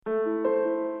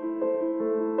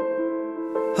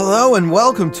Hello and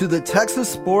welcome to the Texas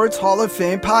Sports Hall of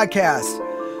Fame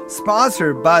podcast,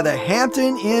 sponsored by the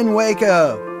Hampton Inn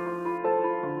Waco.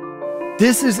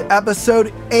 This is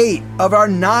episode 8 of our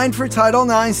 9 for Title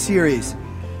IX series,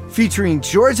 featuring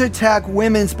Georgia Tech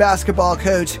women's basketball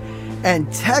coach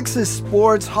and Texas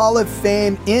Sports Hall of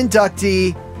Fame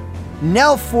inductee,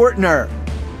 Nell Fortner.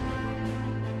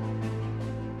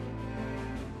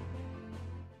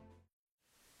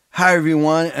 Hi,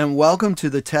 everyone, and welcome to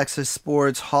the Texas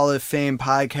Sports Hall of Fame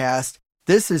podcast.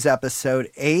 This is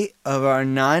episode 8 of our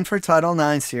 9 for Title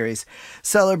IX series,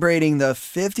 celebrating the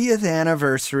 50th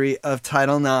anniversary of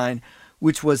Title IX,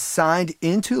 which was signed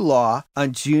into law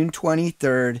on June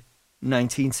 23rd,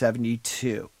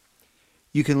 1972.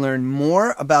 You can learn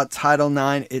more about Title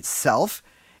IX itself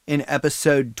in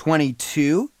episode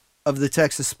 22 of the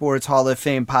Texas Sports Hall of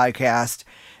Fame podcast,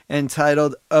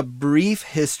 entitled A Brief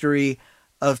History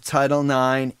of Title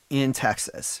IX in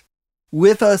Texas.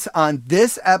 With us on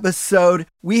this episode,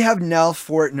 we have Nell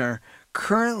Fortner,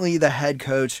 currently the head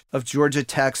coach of Georgia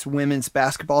Tech's women's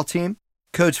basketball team.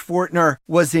 Coach Fortner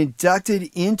was inducted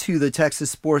into the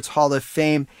Texas Sports Hall of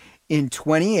Fame in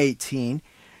 2018.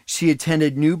 She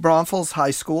attended New Braunfels High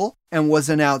School and was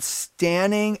an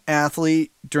outstanding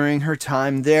athlete during her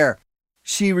time there.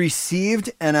 She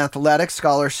received an athletic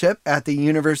scholarship at the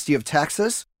University of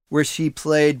Texas, where she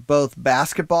played both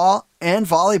basketball and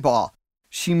volleyball.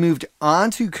 She moved on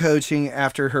to coaching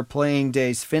after her playing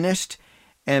days finished,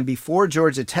 and before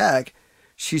Georgia Tech,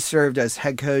 she served as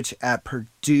head coach at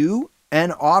Purdue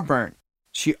and Auburn.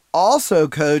 She also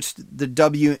coached the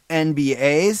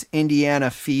WNBA's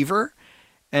Indiana Fever,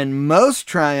 and most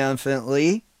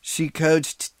triumphantly, she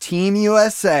coached Team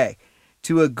USA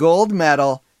to a gold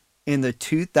medal in the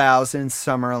 2000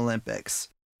 Summer Olympics.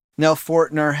 Nell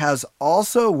Fortner has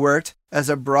also worked as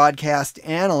a broadcast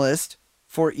analyst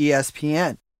for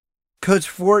ESPN. Coach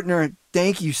Fortner,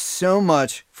 thank you so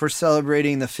much for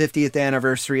celebrating the 50th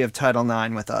anniversary of Title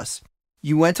IX with us.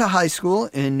 You went to high school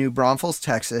in New Braunfels,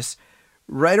 Texas,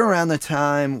 right around the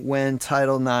time when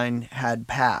Title IX had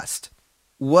passed.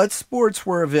 What sports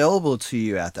were available to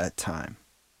you at that time?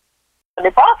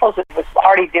 New Braunfels was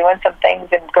already doing some things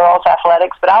in girls'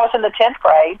 athletics, but I was in the 10th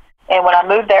grade. And when I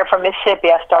moved there from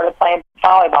Mississippi, I started playing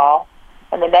volleyball.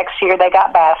 And the next year they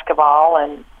got basketball.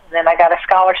 And then I got a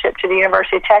scholarship to the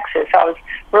University of Texas. So I was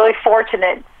really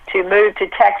fortunate to move to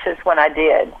Texas when I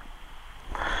did.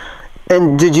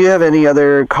 And did you have any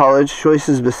other college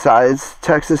choices besides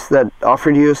Texas that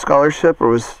offered you a scholarship? Or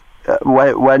was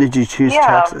why did you choose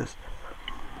Texas?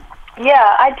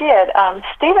 Yeah, I did.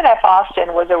 Stephen F.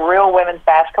 Austin was a real women's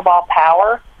basketball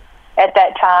power at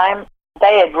that time.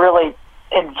 They had really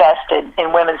invested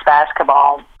in women's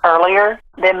basketball earlier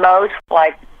than most,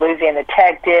 like Louisiana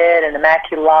Tech did, and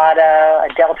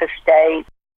Immaculata, Delta State.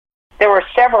 There were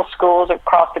several schools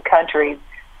across the country,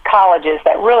 colleges,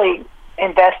 that really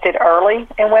invested early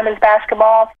in women's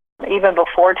basketball, even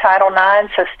before Title IX.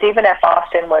 So Stephen F.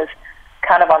 Austin was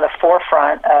kind of on the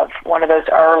forefront of one of those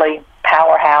early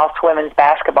powerhouse women's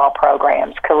basketball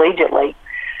programs collegiately.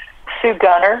 Sue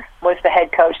Gunner was the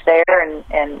head coach there,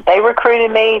 and they recruited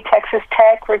me. Texas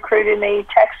Tech recruited me.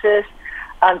 Texas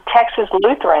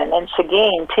Lutheran in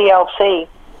Seguin, TLC,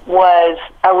 was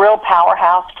a real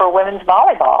powerhouse for women's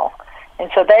volleyball. And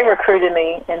so they recruited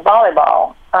me in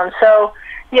volleyball.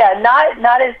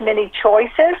 Not as many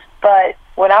choices, but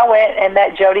when I went and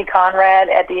met Jody Conrad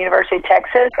at the University of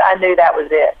Texas, I knew that was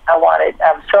it. I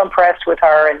was so impressed with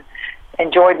her and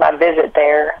enjoyed my visit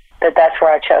there that's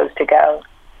where I chose to go.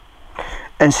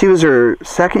 And she was her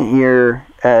second year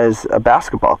as a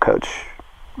basketball coach,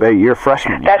 your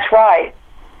freshman year. That's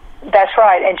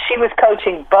right. And she was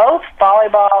coaching both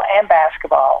volleyball and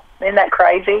basketball. Isn't that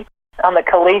crazy? On the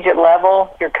collegiate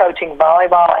level, you're coaching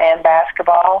volleyball and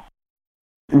basketball.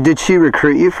 Did she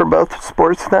recruit you for both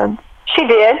sports then? She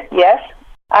did, yes.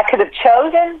 I could have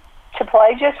chosen to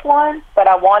play just one, but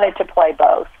I wanted to play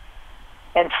both.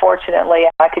 And fortunately,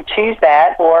 I could choose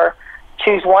that or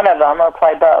choose one of them or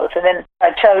play both. And then I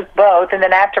chose both. And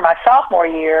then after my sophomore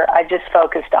year, I just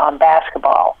focused on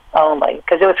basketball only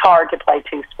because it was hard to play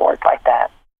two sports like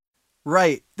that.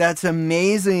 Right. That's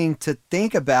amazing to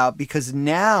think about because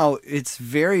now it's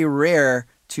very rare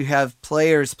to have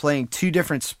players playing two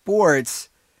different sports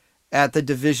at the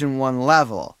Division I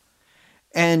level.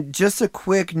 And just a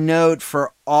quick note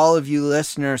for all of you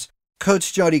listeners,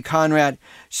 Coach Jody Conrad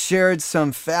shared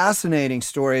some fascinating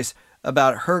stories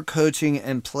about her coaching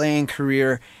and playing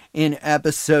career in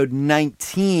episode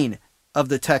 19 of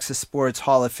the Texas Sports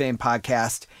Hall of Fame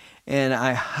podcast, and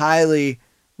I highly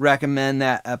recommend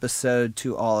that episode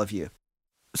to all of you.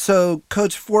 So,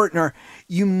 Coach Fortner,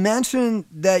 you mentioned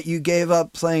that you gave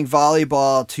up playing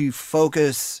volleyball to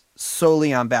focus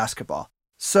solely on basketball.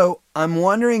 So, I'm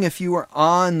wondering if you were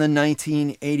on the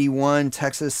 1981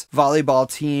 Texas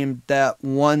volleyball team that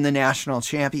won the national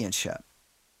championship.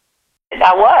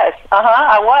 I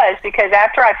was, because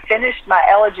after I finished my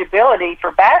eligibility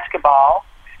for basketball,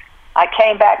 I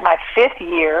came back my 5th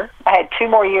year. I had 2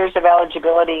 more years of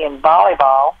eligibility in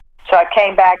volleyball. So I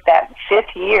came back that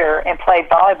 5th year and played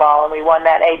volleyball, and we won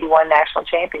that 81 national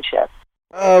championship.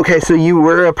 Okay, so you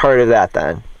were a part of that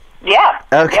then? Yeah.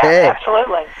 Okay. Yeah,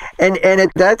 absolutely. And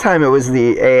at that time, it was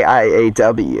the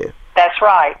AIAW. That's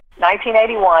right.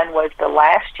 1981 was the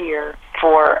last year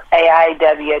for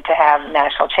AIAW to have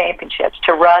national championships,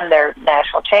 to run their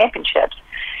national championships.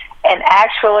 And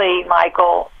actually,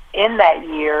 Michael, in that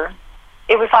year,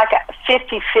 it was like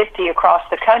 50-50 across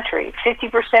the country.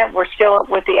 50% were still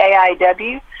with the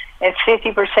AIAW, and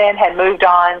 50% had moved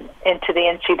on into the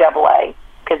NCAA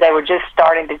because they were just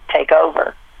starting to take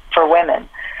over for women's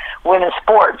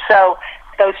sports. So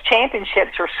those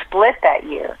championships were split that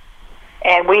year,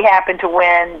 and we happened to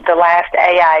win the last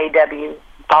AIAW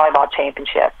volleyball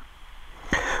championship.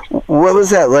 What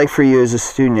was that like for you as a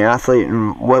student athlete,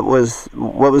 and what was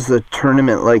the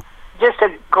tournament like? Just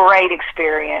a great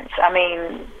experience. I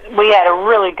mean, we had a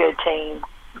really good team.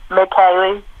 Mick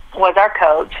Haley was our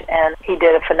coach, and he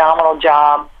did a phenomenal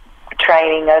job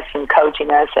training us and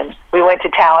coaching us. And we went to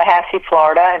Tallahassee,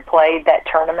 Florida, and played that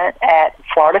tournament at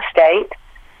Florida State,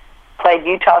 played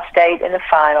Utah State in the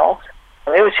finals.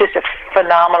 It was just a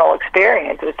phenomenal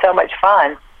experience. It was so much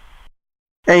fun.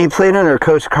 And you played under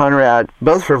Coach Conrad,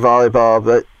 both for volleyball,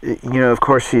 but, of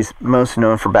course, she's most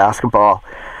known for basketball.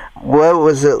 What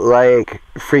was it like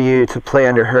for you to play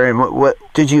under her, and what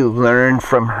did you learn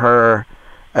from her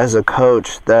as a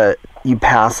coach that you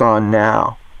pass on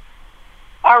now?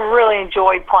 I really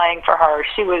enjoyed playing for her.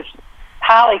 She was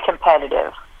highly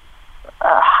competitive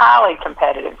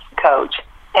coach,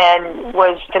 and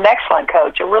was an excellent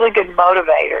coach, a really good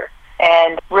motivator,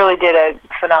 and really did a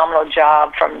phenomenal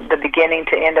job from the beginning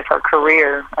to end of her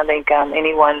career. I think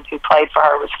anyone who played for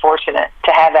her was fortunate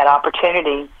to have that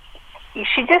opportunity.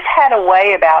 She just had a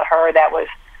way about her that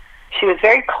she was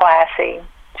very classy.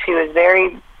 She was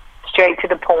very straight to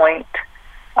the point,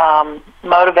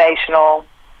 motivational,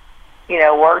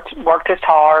 worked us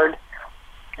hard,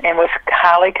 and was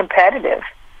highly competitive.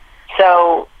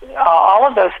 So all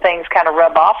of those things kind of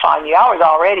rub off on you. I was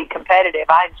already competitive.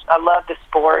 I love the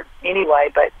sport anyway,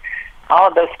 but all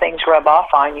of those things rub off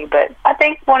on you. But I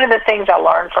think one of the things I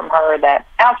learned from her that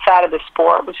outside of the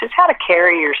sport was just how to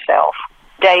carry yourself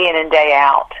day in and day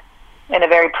out in a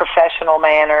very professional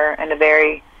manner and a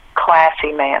very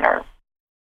classy manner.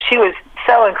 She was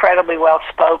so incredibly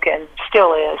well-spoken,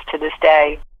 still is to this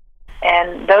day.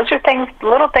 And those are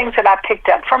little things that I picked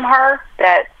up from her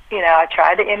that, I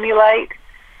tried to emulate,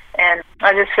 and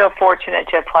I just feel fortunate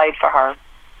to have played for her.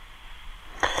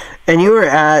 And you were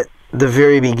at the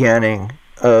very beginning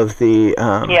of the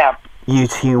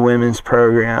UT women's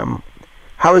program.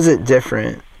 How is it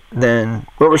different than,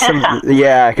 what were some,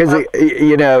 because,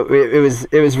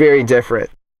 it was very different.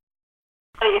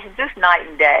 It's just night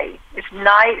and day. It's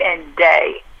night and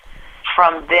day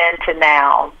from then to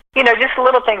now. Just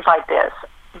little things like this.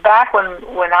 Back when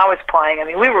I was playing, I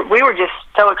mean, we were just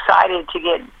so excited to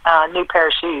get a new pair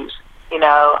of shoes,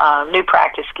 new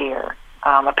practice gear,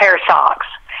 a pair of socks.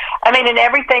 I mean, and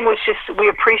everything was just, we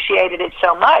appreciated it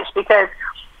so much because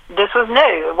this was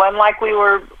new. It wasn't like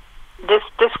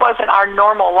this wasn't our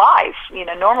normal life.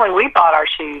 Normally we bought our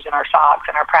shoes and our socks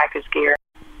and our practice gear.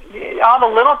 All the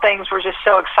little things were just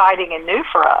so exciting and new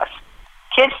for us.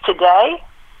 Kids today,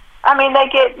 I mean, they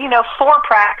get, 4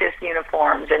 practice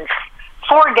uniforms and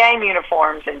 4 game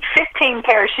uniforms and 15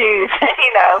 pair of shoes.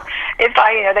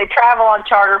 They travel on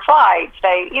charter flights.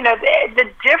 The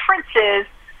differences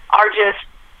are just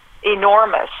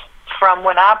enormous from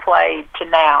when I played to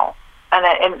now. And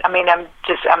I mean,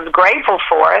 I'm grateful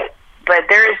for it, but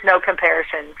there is no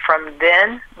comparison from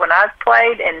then when I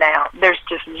played and now. There's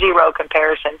just zero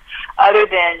comparison other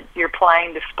than you're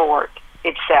playing the sport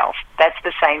itself. That's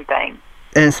the same thing.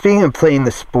 And speaking of playing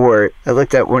the sport, I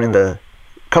looked at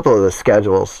couple of the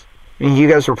schedules. I mean, you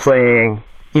guys were playing,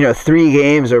 3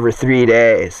 games over 3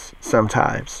 days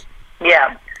sometimes.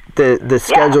 Yeah. The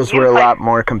schedules were a lot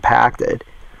more compacted.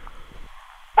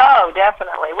 Oh,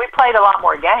 definitely. We played a lot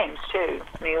more games too.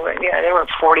 I mean, there were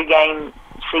 40-game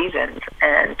seasons,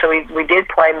 and so we did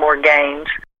play more games,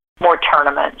 more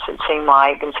tournaments. It seemed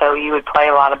like, and so you would play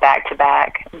a lot of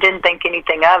back-to-back. Didn't think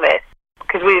anything of it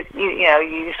because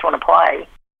you just want to play.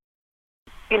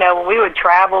 You know, when we would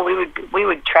travel, we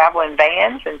would travel in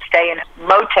vans and stay in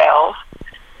motels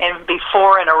and be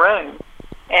 4 in a room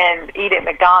and eat at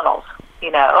McDonald's,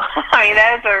 you know. I mean,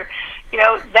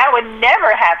 that would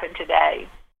never happen today.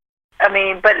 I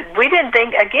mean, but we didn't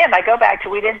think, again, I go back to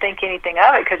we didn't think anything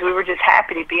of it because we were just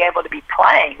happy to be able to be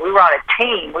playing. We were on a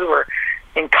team. We were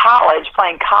in college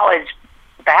playing college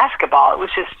basketball. It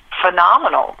was just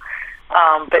phenomenal.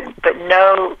 But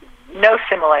no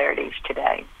similarities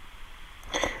today.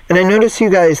 And I noticed you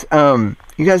guys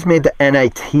made the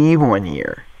NIT one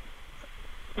year.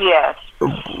 Yes.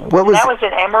 What was that? Was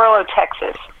in Amarillo,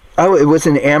 Texas. Oh, it was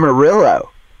in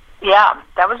Amarillo. Yeah,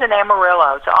 that was in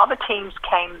Amarillo. So all the teams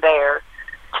came there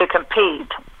to compete.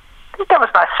 I think that was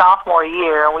my sophomore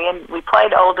year, and we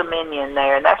played Old Dominion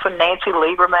there, and that's when Nancy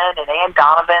Lieberman and Ann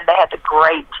Donovan, they had the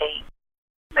great team.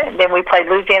 And then we played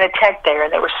Louisiana Tech there,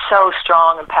 and they were so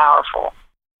strong and powerful.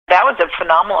 That was a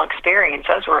phenomenal experience.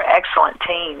 Those were excellent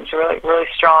teams, really, really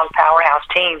strong powerhouse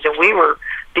teams, and we were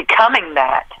becoming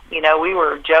that. You know,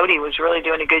 Jody was really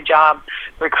doing a good job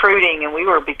recruiting, and we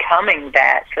were becoming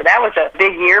that. So that was a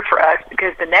big year for us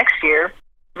because the next year,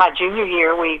 my junior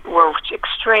year, we were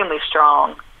extremely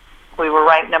strong. We were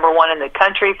ranked number 1 in the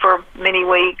country for many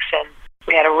weeks, and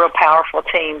we had a real powerful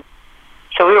team.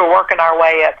 So we were working our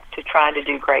way up to trying to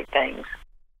do great things.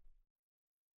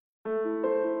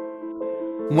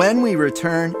 When we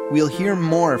return, we'll hear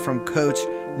more from Coach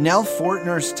Nell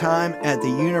Fortner's time at the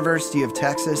University of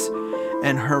Texas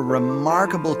and her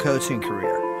remarkable coaching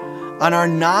career on our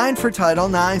 9 for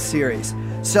Title IX series,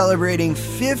 celebrating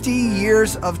 50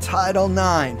 years of Title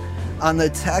IX on the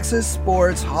Texas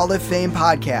Sports Hall of Fame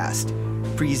podcast,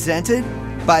 presented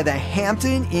by the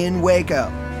Hampton Inn Waco.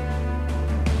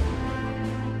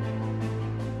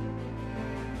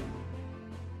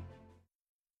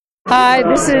 Hi,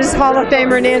 this is Hall of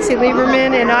Famer Nancy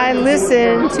Lieberman, and I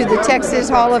listen to the Texas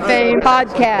Hall of Fame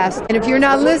podcast. And if you're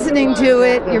not listening to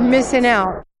it, you're missing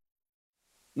out.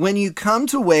 When you come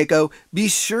to Waco, be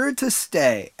sure to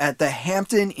stay at the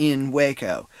Hampton Inn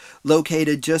Waco,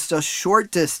 located just a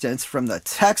short distance from the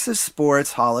Texas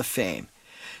Sports Hall of Fame.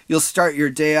 You'll start your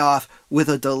day off with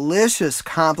a delicious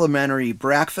complimentary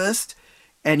breakfast,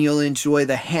 and you'll enjoy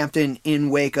the Hampton Inn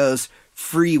Waco's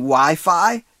free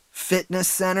Wi-Fi, fitness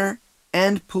center,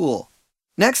 and pool.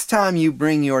 Next time you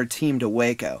bring your team to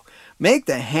Waco, make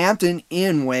the Hampton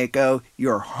Inn Waco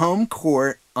your home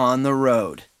court on the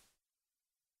road.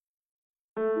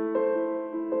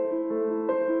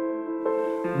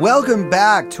 Welcome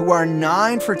back to our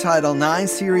 9 for Title IX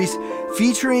series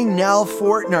featuring Nell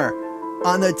Fortner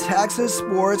on the Texas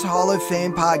Sports Hall of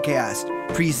Fame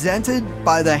podcast, presented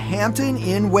by the Hampton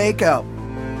Inn Waco.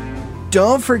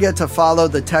 Don't forget to follow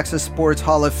the Texas Sports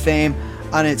Hall of Fame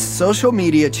on its social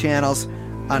media channels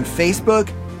on Facebook,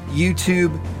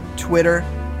 YouTube, Twitter,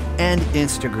 and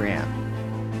Instagram.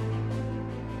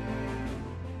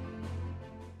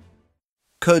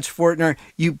 Coach Fortner,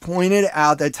 you pointed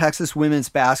out that Texas women's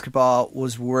basketball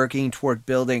was working toward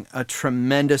building a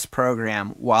tremendous program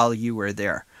while you were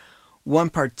there. One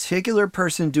particular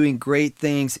person doing great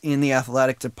things in the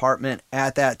athletic department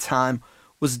at that time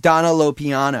was Donna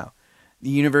Lopiano, the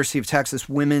University of Texas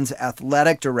women's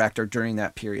athletic director during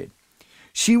that period.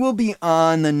 She will be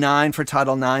on the 9 for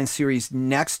Title IX series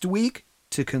next week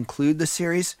to conclude the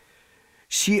series.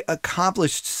 She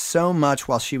accomplished so much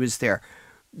while she was there.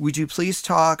 Would you please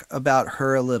talk about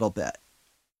her a little bit?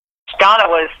 Donna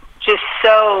was just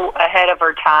so ahead of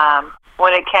her time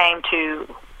when it came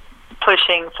to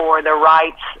pushing for the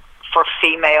rights for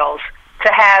females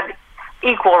to have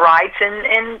equal rights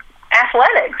in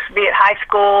athletics, be it high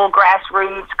school,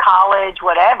 grassroots, college,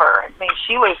 whatever. I mean,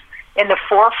 she was in the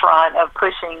forefront of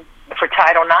pushing for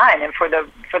Title IX and for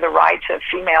the rights of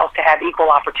females to have equal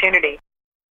opportunity.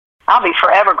 I'll be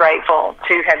forever grateful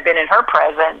to have been in her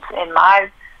presence in my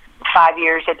 5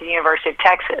 years at the University of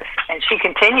Texas. And she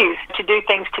continues to do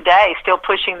things today, still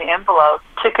pushing the envelope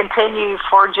to continue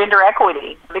for gender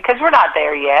equity, because we're not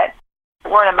there yet.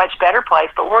 We're in a much better place,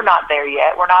 but we're not there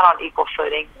yet. We're not on equal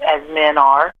footing as men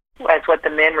are, as what the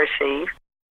men receive.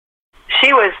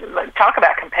 She was, talk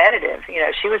about competitive,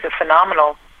 she was a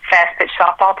phenomenal fast-pitch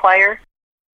softball player.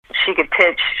 She could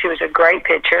pitch. She was a great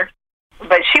pitcher.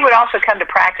 But she would also come to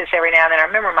practice every now and then. I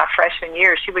remember my freshman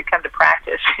year, she would come to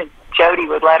practice, and Jody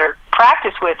would let her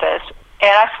practice with us.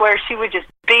 And I swear she would just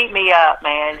beat me up,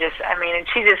 man. And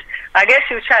I guess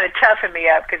she was trying to toughen me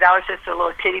up because I was just a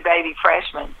little titty baby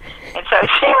freshman. And so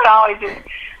she would always just,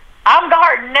 I'm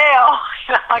guarding Nell.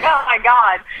 Like, oh my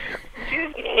God.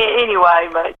 Anyway,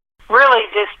 but really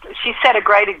she set a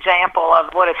great example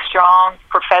of what a strong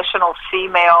professional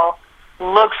female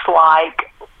looks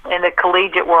like in the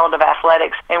collegiate world of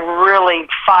athletics and really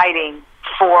fighting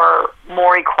for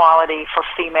more equality for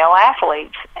female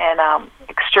athletes. And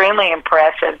extremely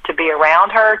impressive to be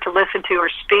around her, to listen to her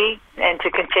speak, and to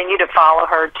continue to follow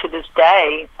her to this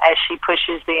day as she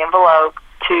pushes the envelope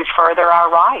to further our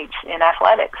rights in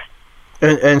athletics.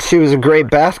 And she was a great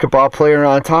basketball player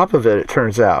on top of it, it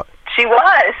turns out. She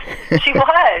was. She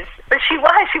was. But she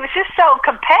was just so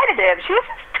competitive. She was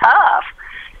just tough.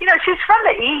 You know, she's from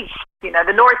the East, you know,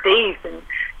 the Northeast, and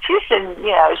she didn't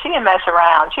mess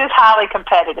around. She was highly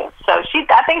competitive. So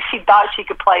I think she thought she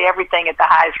could play everything at the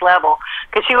highest level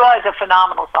because she was a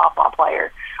phenomenal softball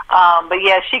player. But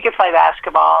yeah, she could play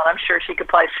basketball, and I'm sure she could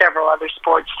play several other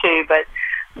sports too. But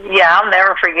yeah, I'll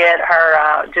never forget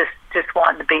her just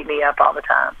wanting to beat me up all the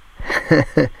time.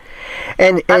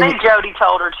 and I think Jody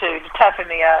told her to toughen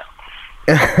me up.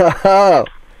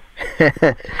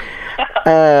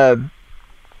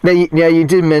 Now you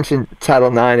did mention Title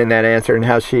IX in that answer and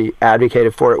how she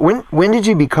advocated for it. When did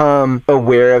you become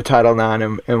aware of Title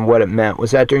IX and what it meant?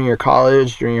 Was that during your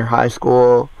college, during your high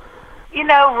school? You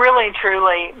know, really,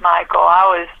 truly, Michael,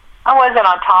 I wasn't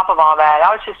on top of all that.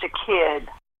 I was just a kid.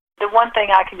 The one thing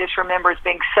I can just remember is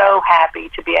being so happy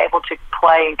to be able to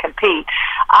play and compete.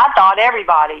 I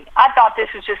thought this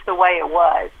was just the way it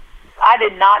was. I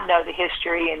did not know the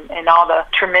history and all the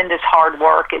tremendous hard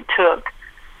work it took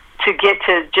to get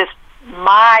to just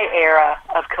my era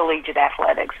of collegiate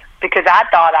athletics, because I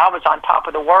thought I was on top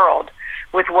of the world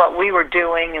with what we were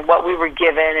doing and what we were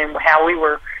given and how we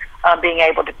were being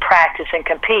able to practice and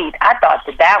compete. I thought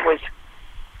that was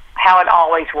how it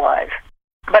always was.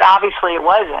 But obviously it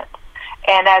wasn't.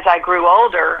 And as I grew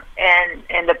older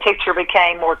and the picture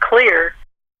became more clear,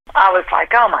 I was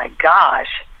like, oh my gosh,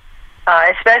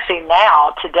 especially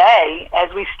now, today,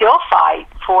 as we still fight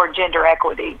for gender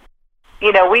equity.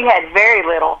 You know, we had very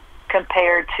little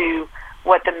compared to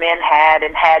what the men had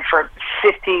and had for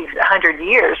 50, 100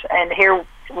 years. And here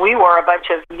we were, a bunch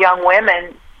of young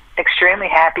women, extremely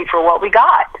happy for what we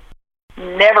got,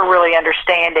 never really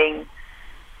understanding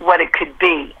what it could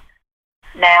be.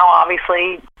 Now,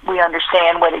 obviously, we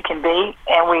understand what it can be,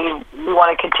 and we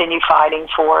want to continue fighting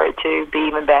for it to be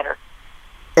even better.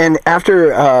 And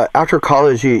after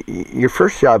college, your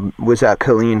first job was at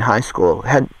Killeen High School.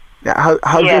 How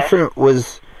Yes. different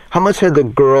was? How much had the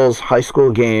girls' high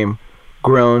school game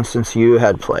grown since you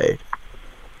had played?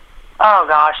 Oh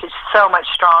gosh, it's so much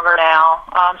stronger now.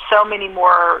 So many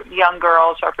more young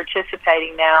girls are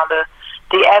participating now.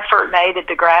 The effort made at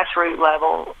the grassroots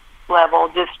level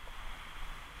just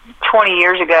 20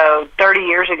 years ago, 30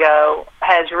 years ago,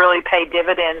 has really paid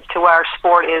dividends to where our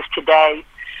sport is today.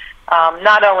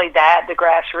 Not only that, the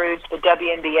grassroots, the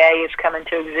WNBA has come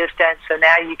into existence, so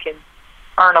now you can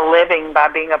earn a living by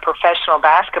being a professional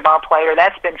basketball player.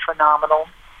 That's been phenomenal.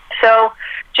 So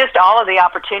just all of the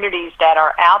opportunities that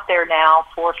are out there now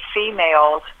for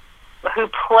females who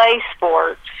play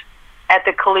sports at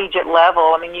the collegiate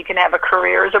level. I mean, you can have a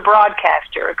career as a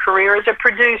broadcaster, a career as a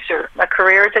producer, a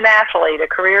career as an athlete, a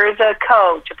career as a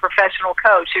coach, a professional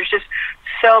coach. There's just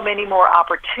so many more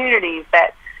opportunities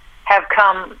that have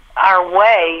come our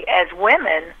way as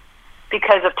women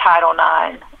because of Title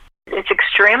IX. It's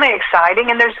extremely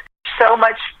exciting, and there's so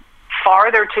much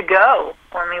farther to go.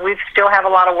 I mean, we still have a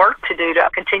lot of work to do to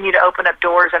continue to open up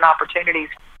doors and opportunities.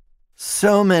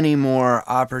 So many more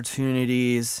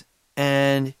opportunities,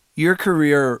 and your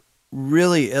career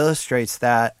really illustrates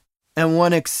that. And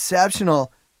one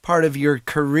exceptional part of your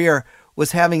career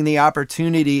was having the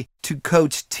opportunity to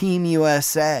coach Team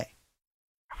USA.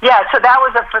 Yeah, so that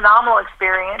was a phenomenal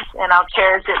experience, and I'll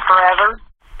cherish it forever.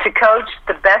 To coach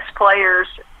the best players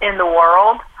in the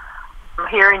world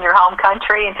here in your home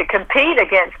country and to compete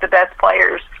against the best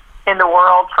players in the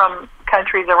world from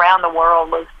countries around the world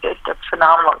was just a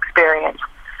phenomenal experience.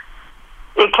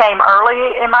 It came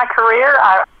early in my career.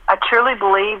 I truly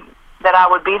believed that I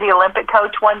would be the Olympic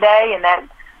coach one day, and that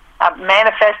I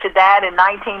manifested that in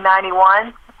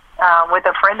 1991 with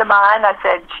a friend of mine.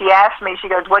 She asked me, she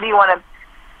goes, what do you want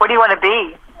to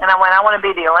be? And I went, I want to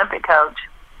be the Olympic coach.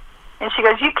 And she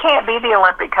goes, you can't be the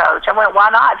Olympic coach. I went,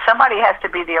 why not? Somebody has to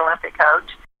be the Olympic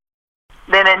coach.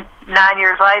 Then 9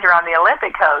 years later, I'm the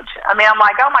Olympic coach. I mean, I'm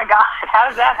like, oh my God, how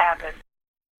does that happen?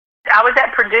 I was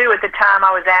at Purdue at the time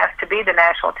I was asked to be the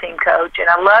national team coach, and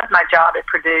I loved my job at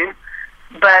Purdue,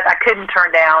 but I couldn't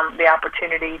turn down the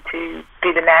opportunity to be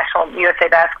the USA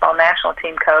basketball national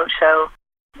team coach. So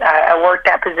I worked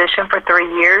that position for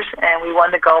 3 years, and we won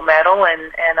the gold medal,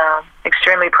 and I'm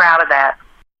extremely proud of that.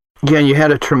 Yeah, you had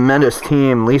a tremendous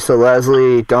team. Lisa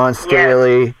Leslie, Dawn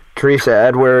Staley, Teresa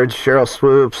Edwards, Cheryl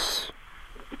Swoops.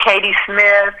 Katie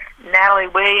Smith, Natalie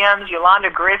Williams, Yolanda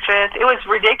Griffith. It was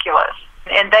ridiculous.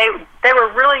 And they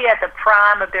were really at the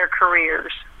prime of their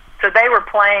careers. So they were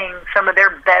playing some of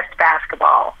their best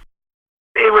basketball.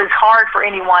 It was hard for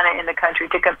anyone in the country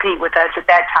to compete with us at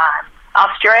that time.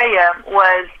 Australia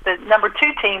was the number 2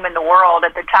 team in the world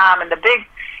at the time, and the big,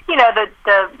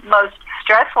 the most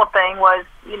stressful thing was,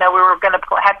 we were going to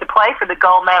have to play for the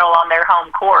gold medal on their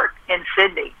home court in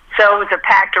Sydney. So it was a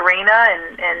packed arena,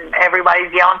 and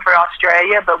everybody's yelling for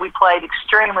Australia, but we played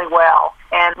extremely well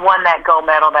and won that gold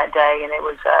medal that day, and it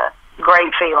was a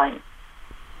great feeling.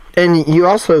 And you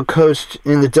also coached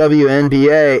in the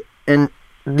WNBA, and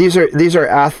these are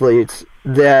athletes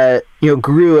that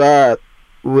grew up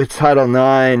with Title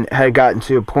IX, had gotten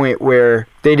to a point where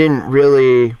they didn't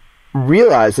really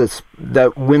realize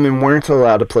that women weren't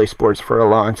allowed to play sports for a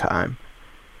long time.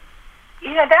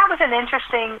 That was an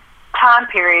interesting time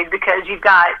period because you've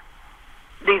got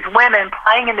these women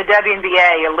playing in the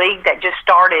WNBA, a league that just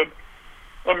started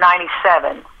in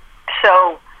 '97.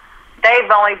 So they've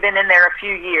only been in there a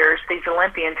few years. These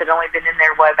Olympians had only been in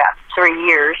there, about 3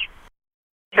 years.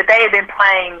 But they had been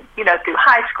playing, through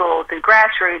high school, through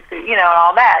grassroots, through, and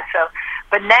all that. So,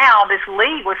 but now this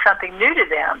league was something new to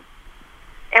them.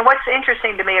 And what's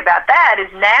interesting to me about that is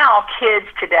now kids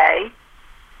today,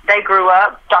 they grew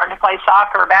up starting to play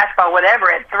soccer or basketball,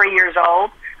 whatever, at 3 years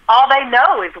old. All they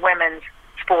know is women's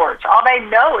sports. All they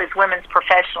know is women's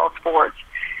professional sports.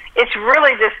 It's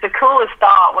really just the coolest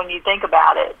thought when you think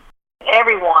about it.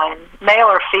 Everyone, male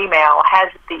or female,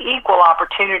 has the equal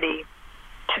opportunity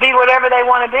to be whatever they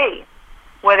want to be,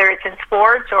 whether it's in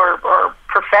sports or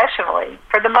professionally.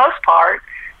 For the most part,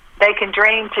 they can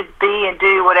dream to be and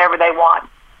do whatever they want,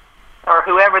 or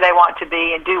whoever they want to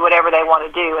be and do whatever they want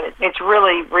to do. And it's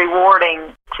really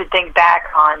rewarding to think back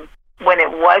on when it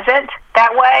wasn't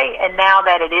that way, and now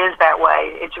that it is that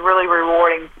way. It's really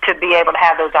rewarding to be able to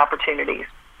have those opportunities.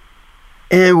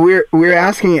 And we're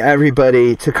asking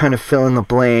everybody to kind of fill in the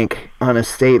blank on a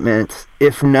statement.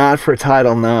 If not for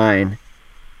Title IX,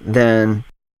 then...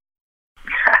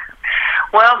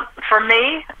 Well, for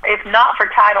me, if not for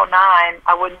Title IX,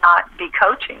 I would not be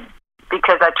coaching,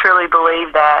 because I truly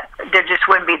believe that there just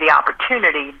wouldn't be the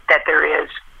opportunity that there is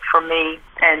for me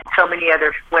and so many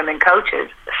other women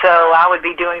coaches. So I would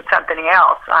be doing something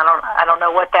else. I don't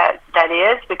know what that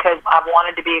is, because I've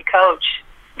wanted to be a coach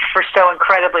for so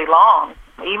incredibly long.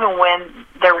 Even when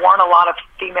there weren't a lot of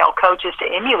female coaches to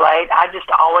emulate, I just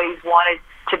always wanted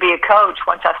to be a coach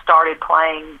once I started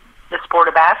playing the sport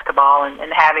of basketball and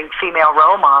having female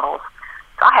role models.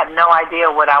 So I have no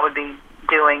idea what I would be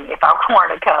doing if I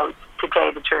weren't a coach, to tell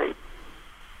you the truth.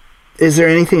 Is there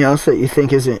anything else that you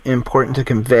think is important to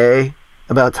convey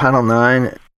about Title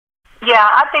IX? Yeah,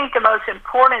 I think the most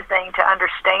important thing to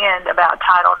understand about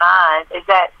Title IX is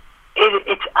that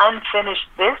it's unfinished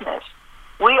business.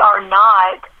 We are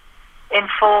not in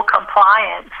full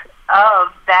compliance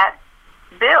of that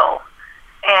bill.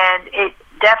 And it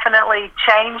definitely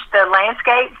changed the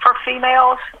landscape for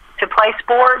females to play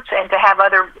sports and to have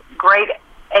other great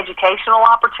educational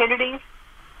opportunities,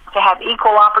 to have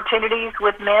equal opportunities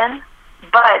with men.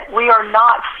 But we are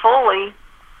not fully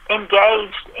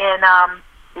engaged in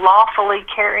lawfully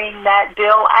carrying that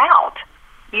bill out.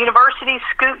 Universities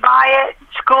scoot by it,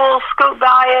 schools scoot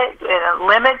by it,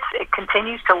 it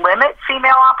continues to limit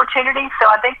female opportunities. So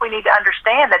I think we need to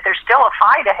understand that there's still a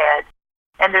fight ahead,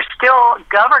 and there's still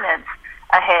governance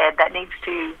ahead that needs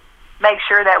to make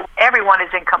sure that everyone is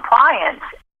in compliance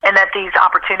and that these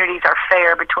opportunities are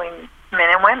fair between men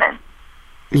and women.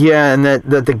 Yeah, and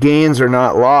that the gains are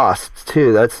not lost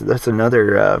too. That's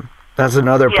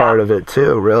another part of it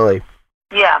too, really.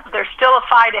 Yeah, there's still a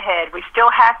fight ahead. We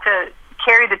still have to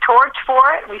carry the torch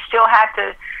for it. We still have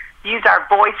to use our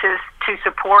voices to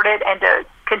support it and to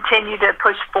continue to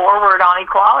push forward on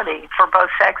equality for both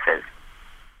sexes.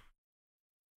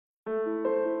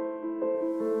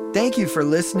 Thank you for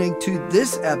listening to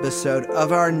this episode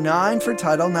of our 9 for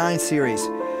Title IX series,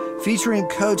 featuring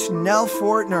Coach Nell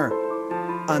Fortner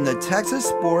on the Texas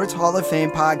Sports Hall of Fame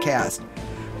podcast,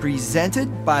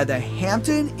 presented by the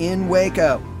Hampton Inn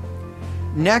Waco.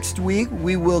 Next week,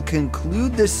 we will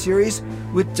conclude this series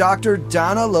with Dr.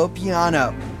 Donna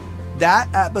Lopiano. That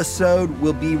episode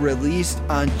will be released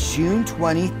on June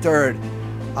 23rd,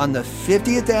 on the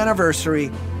 50th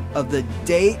anniversary of the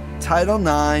date Title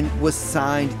IX was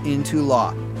signed into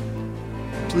law.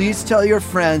 Please tell your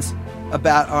friends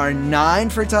about our 9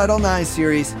 for Title IX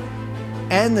series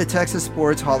and the Texas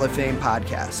Sports Hall of Fame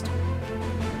podcast.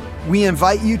 We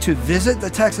invite you to visit the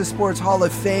Texas Sports Hall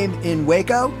of Fame in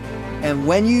Waco, and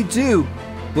when you do,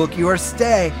 book your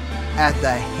stay at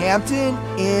the Hampton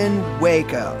Inn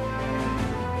Waco.